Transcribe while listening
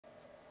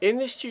In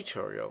this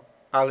tutorial,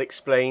 I'll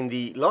explain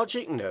the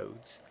logic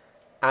nodes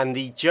and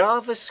the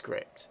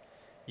JavaScript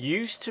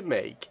used to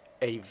make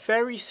a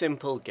very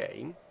simple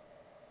game.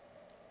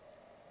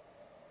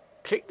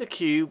 Click the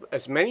cube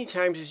as many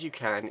times as you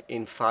can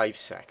in 5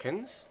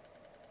 seconds.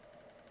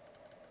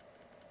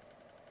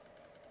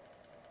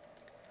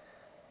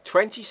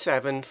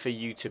 27 for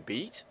you to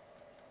beat.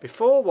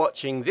 Before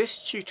watching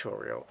this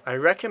tutorial, I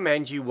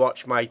recommend you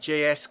watch my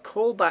JS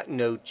Callback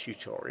Node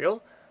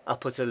tutorial. I'll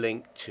put a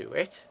link to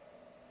it.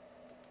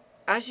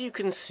 As you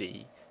can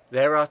see,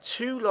 there are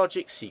two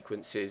logic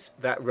sequences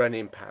that run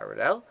in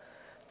parallel.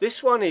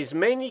 This one is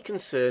mainly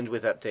concerned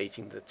with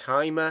updating the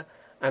timer,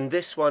 and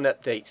this one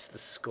updates the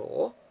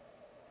score.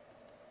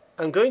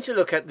 I'm going to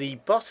look at the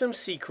bottom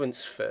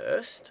sequence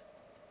first.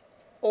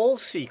 All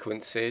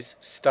sequences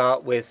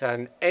start with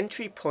an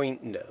entry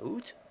point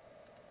node.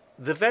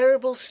 The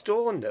variable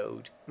store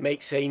node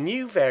makes a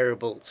new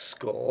variable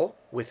score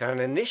with an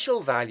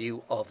initial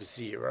value of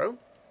 0.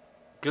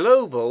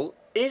 Global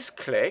is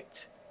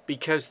clicked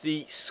because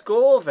the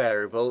score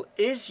variable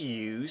is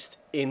used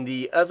in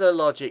the other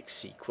logic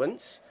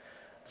sequence.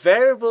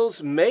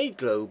 Variables made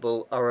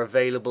global are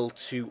available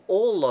to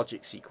all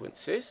logic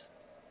sequences.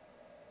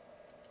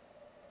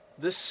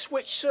 The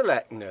switch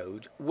select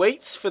node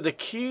waits for the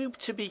cube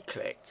to be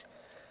clicked,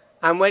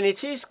 and when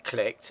it is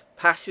clicked,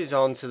 passes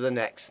on to the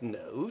next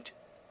node.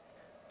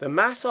 The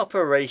math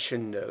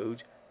operation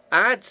node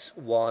adds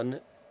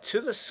 1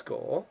 to the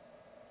score.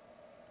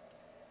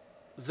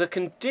 The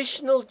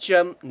conditional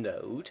jump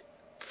node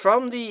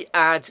from the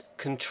add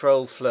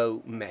control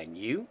flow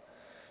menu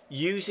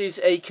uses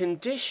a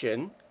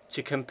condition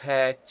to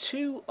compare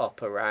two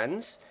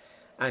operands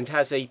and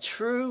has a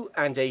true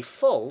and a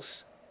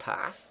false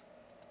path.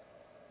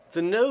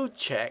 The node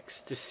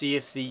checks to see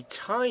if the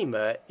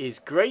timer is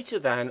greater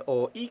than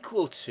or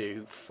equal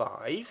to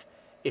 5.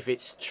 If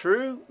it's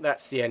true,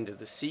 that's the end of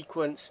the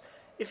sequence.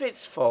 If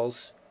it's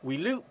false, we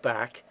loop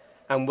back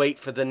and wait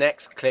for the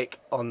next click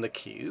on the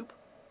cube.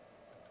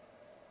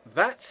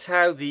 That's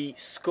how the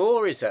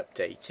score is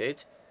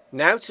updated.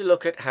 Now to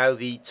look at how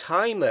the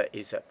timer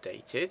is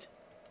updated.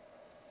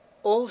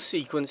 All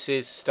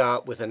sequences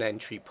start with an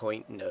entry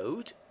point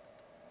node.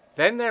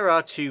 Then there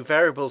are two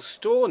variable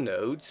store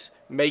nodes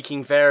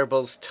making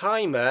variables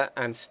timer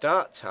and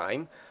start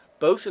time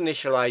both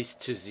initialized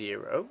to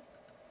 0.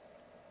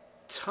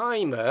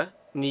 Timer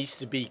needs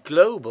to be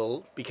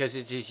global because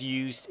it is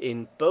used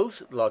in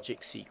both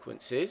logic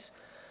sequences,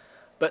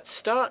 but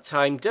start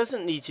time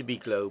doesn't need to be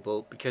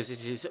global because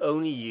it is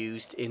only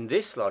used in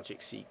this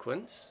logic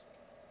sequence.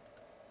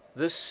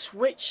 The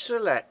switch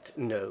select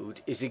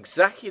node is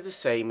exactly the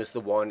same as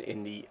the one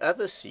in the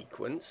other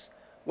sequence.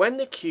 When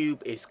the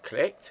cube is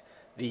clicked,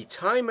 the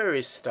timer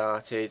is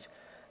started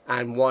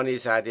and 1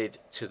 is added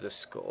to the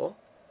score.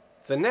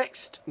 The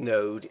next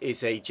node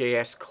is a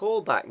JS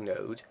Callback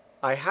Node.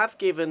 I have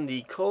given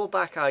the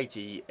callback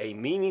ID a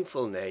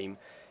meaningful name.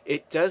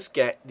 It does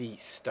get the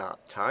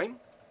start time.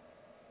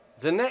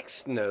 The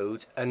next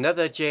node,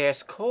 another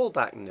JS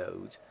Callback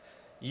Node,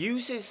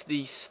 uses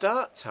the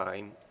start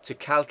time to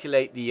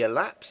calculate the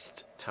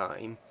elapsed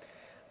time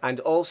and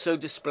also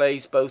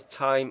displays both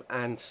time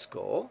and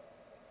score.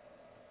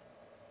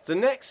 The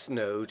next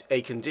node,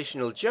 a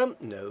conditional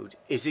jump node,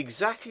 is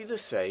exactly the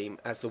same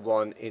as the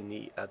one in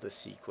the other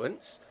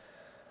sequence.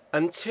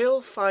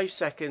 Until 5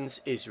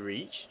 seconds is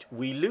reached,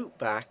 we loop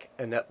back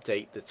and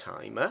update the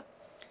timer.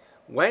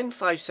 When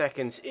 5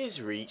 seconds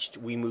is reached,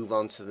 we move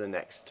on to the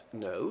next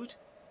node.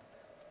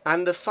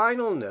 And the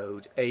final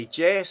node, a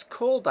JS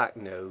Callback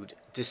Node,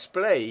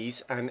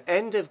 displays an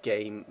end of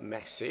game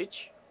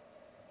message.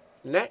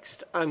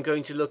 Next, I'm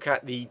going to look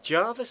at the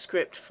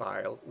JavaScript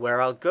file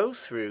where I'll go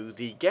through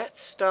the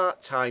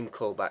getStartTime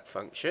callback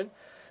function,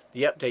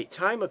 the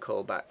updateTimer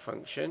callback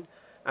function,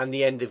 and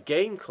the end of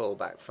game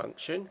callback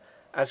function,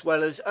 as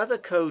well as other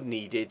code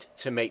needed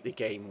to make the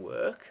game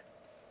work.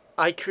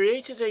 I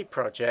created a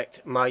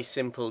project, My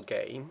Simple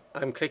Game.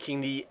 I'm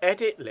clicking the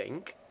edit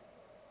link.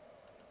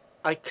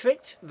 I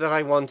clicked that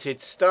I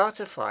wanted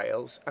starter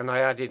files and I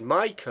added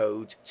my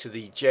code to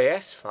the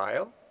JS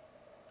file.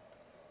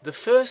 The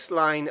first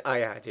line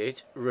I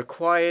added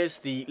requires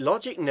the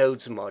logic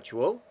nodes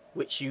module,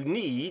 which you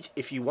need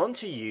if you want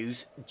to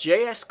use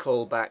JS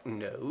Callback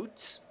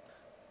Nodes.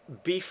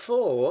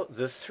 Before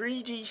the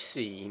 3D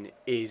scene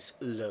is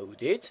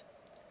loaded,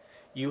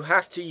 you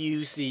have to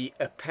use the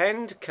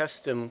append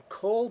custom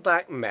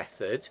callback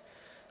method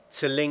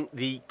to link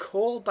the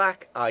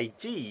callback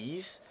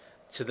IDs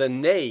to the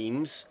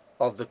names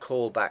of the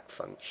callback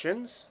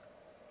functions.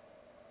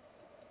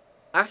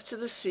 After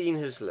the scene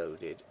has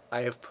loaded,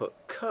 I have put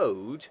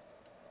code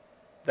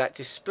that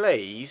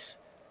displays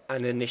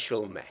an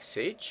initial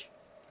message.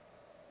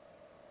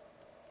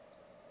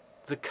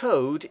 The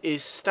code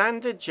is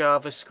standard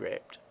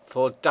JavaScript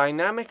for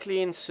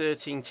dynamically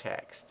inserting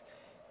text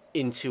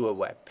into a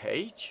web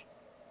page.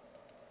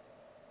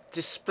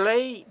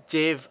 Display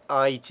div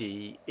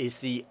ID is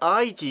the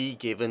ID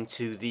given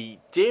to the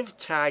div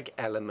tag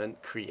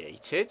element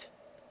created.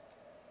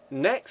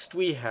 Next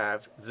we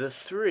have the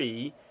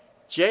three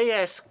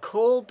JS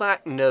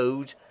Callback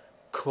Node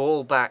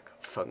callback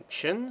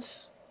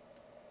functions.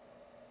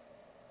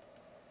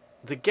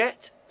 The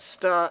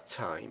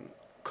getStartTime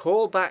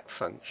callback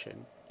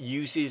function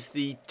uses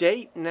the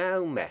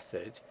dateNow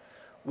method,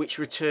 which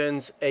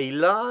returns a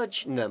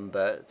large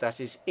number that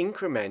is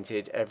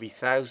incremented every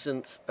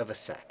thousandth of a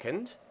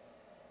second.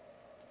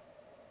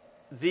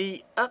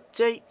 The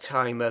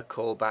updateTimer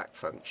callback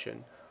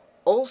function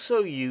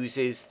also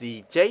uses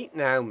the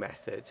dateNow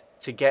method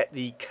to get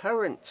the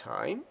current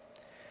time,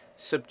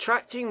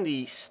 subtracting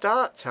the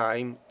start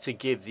time to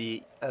give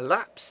the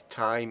elapsed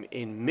time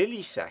in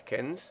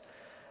milliseconds,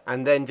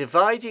 and then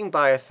dividing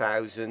by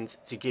 1,000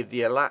 to give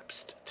the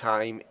elapsed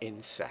time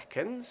in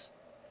seconds.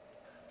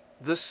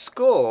 The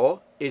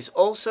score is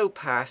also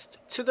passed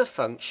to the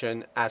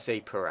function as a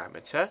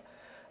parameter,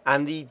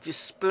 and the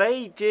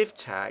display div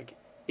tag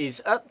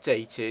is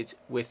updated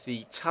with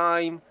the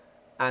time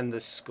and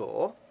the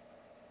score.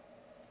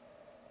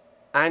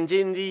 And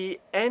in the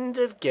end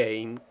of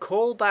game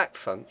callback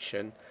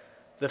function,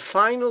 the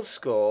final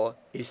score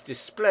is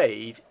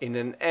displayed in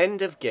an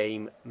end of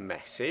game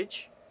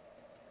message.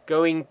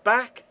 Going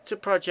back to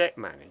Project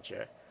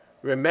Manager,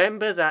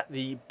 remember that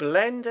the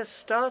Blender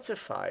starter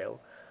file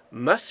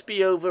must be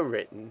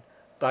overwritten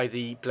by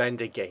the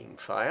Blender game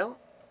file.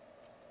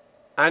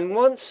 And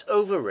once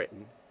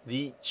overwritten,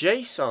 the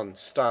JSON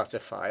starter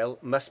file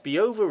must be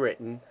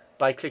overwritten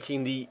by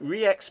clicking the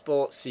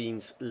Re-export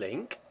Scenes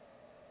link.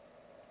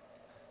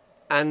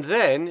 And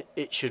then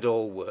it should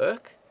all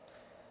work.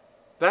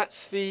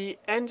 That's the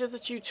end of the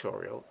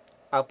tutorial.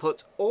 I'll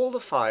put all the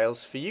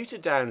files for you to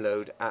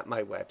download at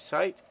my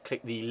website.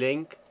 Click the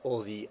link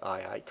or the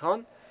eye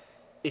icon.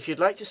 If you'd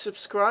like to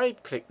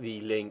subscribe, click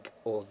the link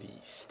or the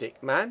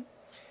stick man.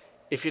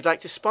 If you'd like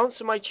to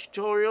sponsor my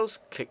tutorials,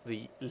 click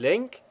the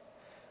link.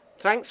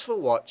 Thanks for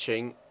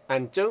watching,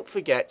 and don't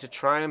forget to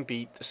try and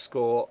beat the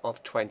score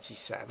of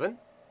 27.